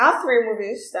I have 3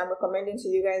 movies that I'm recommending to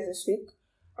you guys this week.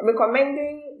 I'm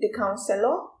recommending The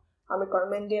Counsellor, I'm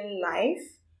recommending Life,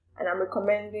 and I'm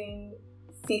recommending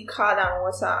Thicker Than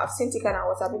Water. I've seen Thicker Than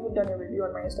Water. I've even done a review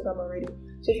on my Instagram already.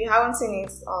 So if you haven't seen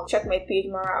it, check my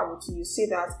page, Mara Abuti. You see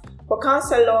that. For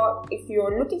Counsellor, if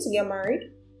you're looking to get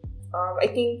married, I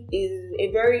think is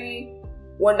a very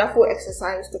wonderful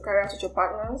exercise to carry out with your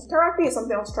partners. Therapy is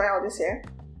something I want to try out this year.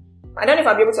 I don't know if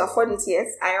I'll be able to afford it yet.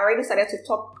 I already started to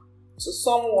talk to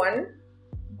someone,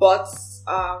 but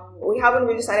we haven't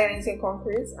really started anything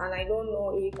concrete, and I don't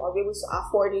know if I'll be able to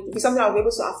afford it. If it's something I'll be able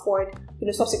to afford,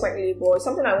 subsequently, but it's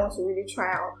something I want to really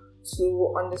try out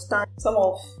to understand some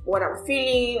of what I'm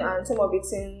feeling and some of the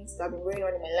things that have been going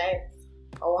on in my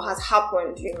life or has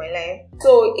happened in my life.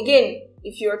 So again,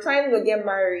 if you're trying to get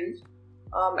married,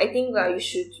 I think that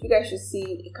you guys should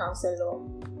see A Counsellor.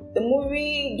 The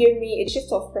movie gave me a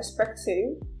shift of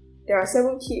perspective. There are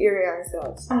 7 key areas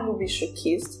that the movie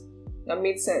showcased that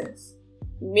made sense.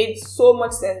 Made so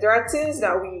much sense. There are things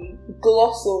that we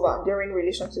gloss over during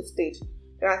relationship stage.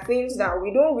 There are things that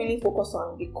we don't really focus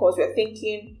on because we're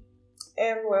thinking,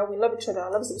 well, we love each other,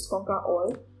 love is to conquer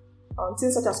all.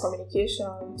 Things such as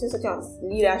communication, things such as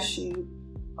leadership.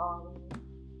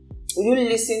 Will you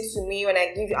listen to me when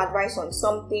I give you advice on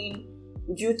something?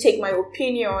 Would you take my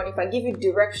opinion? If I give you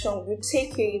direction, would you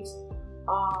take it?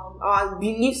 Our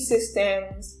belief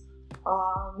systems,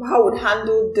 how would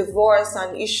handle divorce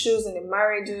and issues in the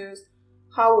marriages,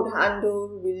 how would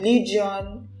handle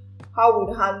religion, how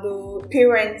would handle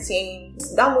parenting.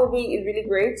 That movie is really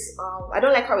great. I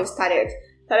don't like how it started.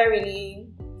 It started really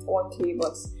 1K,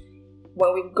 but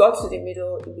when we got to the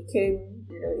middle, it became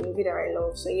a movie that I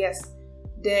love. So yes,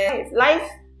 Life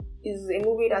is a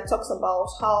movie that talks about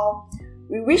how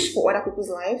we wish for other people's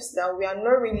lives, that we are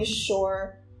not really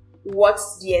sure what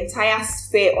the entire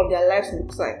sphere of their lives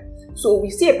looks like. So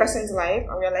we see a person's life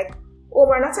and we're like, oh,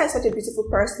 Renata is such a beautiful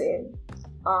person.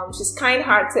 She's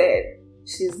kind-hearted.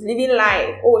 She's living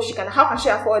life. Oh, how can she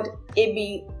afford A,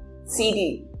 B, C,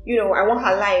 D? I want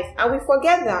her life. And we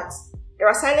forget that there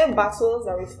are silent battles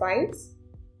that we fight,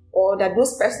 or that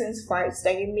those persons fight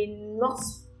that you may not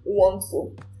want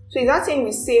to. So is that thing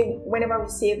we say whenever we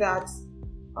say that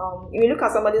you look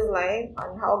at somebody's life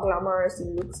and how glamorous it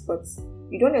looks, but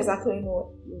you don't exactly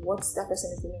know what that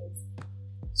person is doing.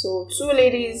 So 2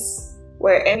 ladies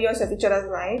were envious of each other's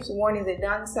lives. One is a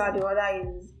dancer, the other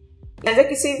is an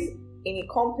executive in a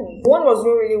company. One was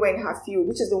doing really well in her field,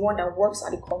 which is the one that works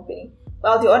at the company,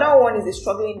 while the other one is a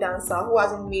struggling dancer who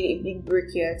hasn't made a big break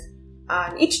yet.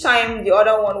 And each time the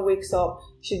other one wakes up,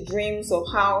 she dreams of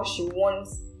how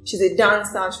she's a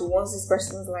dancer and she wants this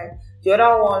person's life. The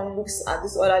other one looks at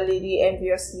this other lady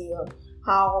enviously on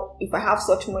how if I have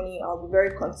such money, I'll be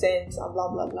very content and blah,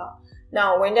 blah, blah.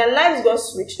 Now, when their lives got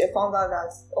switched, they found out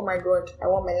that, oh my God, I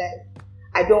want my life.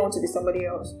 I don't want to be somebody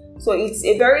else. So it's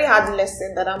a very hard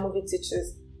lesson that movie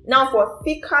teaches. Now, for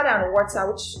Thicker Than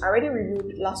Water, which I already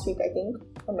reviewed last week, I think,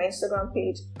 on my Instagram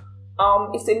page.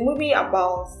 It's a movie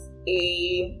about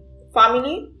a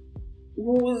family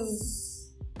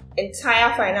whose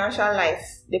entire financial life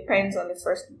depends on the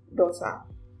first daughter.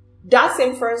 That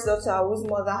same first daughter whose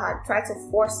mother had tried to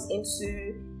force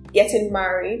into getting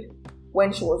married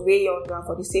when she was way younger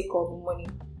for the sake of money.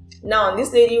 Now,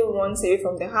 this lady runs away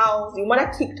from the house. The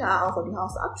mother kicked her out of the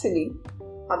house actually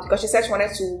because she said she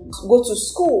wanted to go to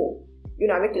school,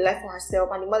 make a life for herself.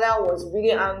 And the mother was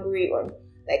really angry on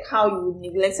how you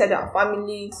neglected her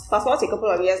family. Fast forward a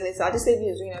couple of years later, this lady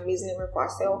is doing amazing work for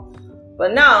herself.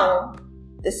 But now,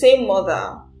 the same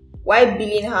mother, why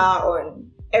billing her on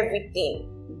everything?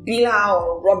 Bill her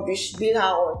on rubbish, bill her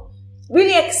on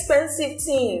really expensive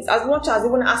things, as much as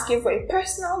even asking for a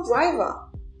personal driver.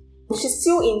 She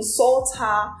still insults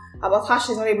her about how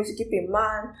she's not able to keep a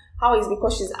man, how it's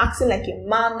because she's acting like a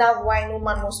man, that's why no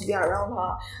man wants to be around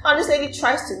her. And this lady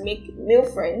tries to make male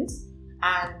friends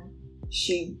and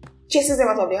she chases them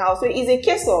out of the house. So it's a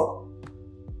case of,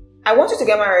 I want you to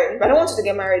get married, but I don't want you to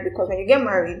get married because when you get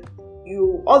married,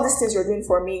 all these things you're doing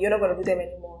for me, you're not going to do them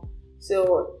anymore.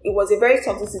 So it was a very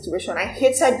toxic situation. I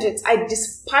hated it. I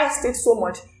despised it so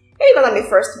much. Maybe because I'm the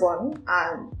firstborn,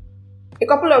 and a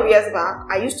couple of years back,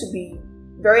 I used to be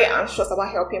very anxious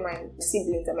about helping my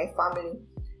siblings and my family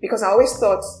because I always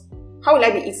thought, how will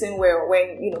I be eating well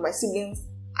when my siblings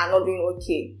are not doing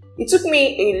okay? It took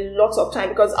me a lot of time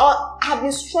because I have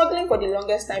been struggling for the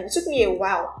longest time. It took me a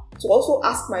while to also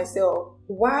ask myself,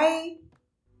 why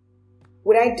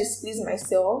would I displease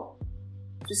myself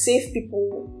to save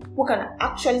people who can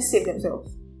actually save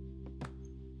themselves?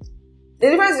 The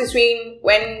difference between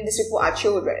when these people are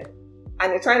children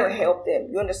and you're trying to help them,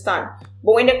 you understand.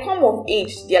 But when they come of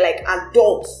age, they're like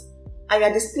adults and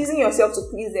you're displeasing yourself to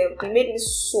please them. It made me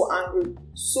so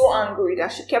angry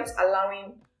that she kept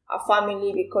allowing her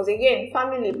family, because again,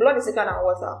 family, blood is thicker than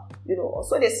water,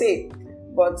 so they say.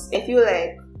 But I feel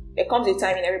like there comes a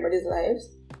time in everybody's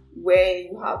lives where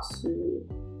you have to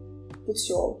put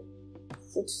your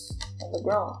foot on the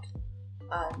ground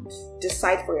and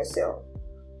decide for yourself.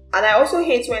 And I also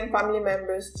hate when family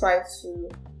members try to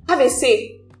have a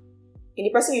say in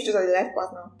the person you choose as a life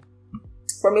partner.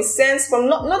 From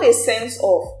not a sense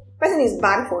of person is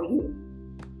bad for you.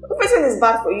 The person is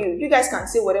bad for you. You guys can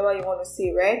say whatever you want to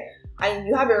say, right? And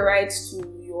you have a right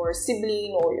to your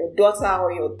sibling or your daughter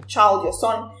or your child, your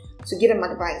son, to give them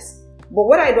advice. But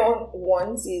what I don't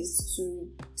want is to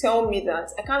tell me that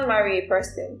I can't marry a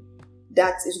person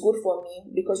that is good for me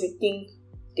because you think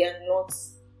they're not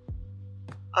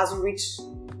as rich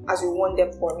as you want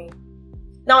them for me.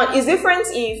 Now, it's different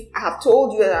if I have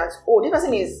told you that, this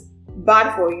person is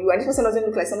bad for you and this person doesn't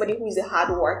look like somebody who is a hard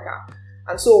worker.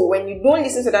 And so when you don't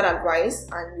listen to that advice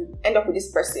and you end up with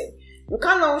this person, you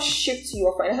can't now shift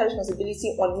your financial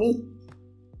responsibility on me.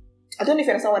 I don't know if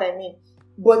you understand what I mean.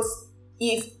 But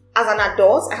if, as an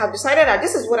adult, I have decided that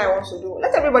this is what I want to do,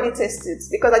 let everybody test it.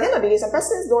 Because at the end of the day, some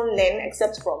persons don't learn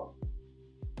except from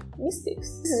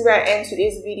mistakes. This is where I end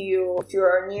today's video. If you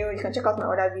are new, you can check out my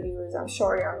other videos. I'm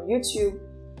sure you're on YouTube.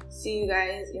 See you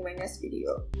guys in my next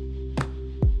video.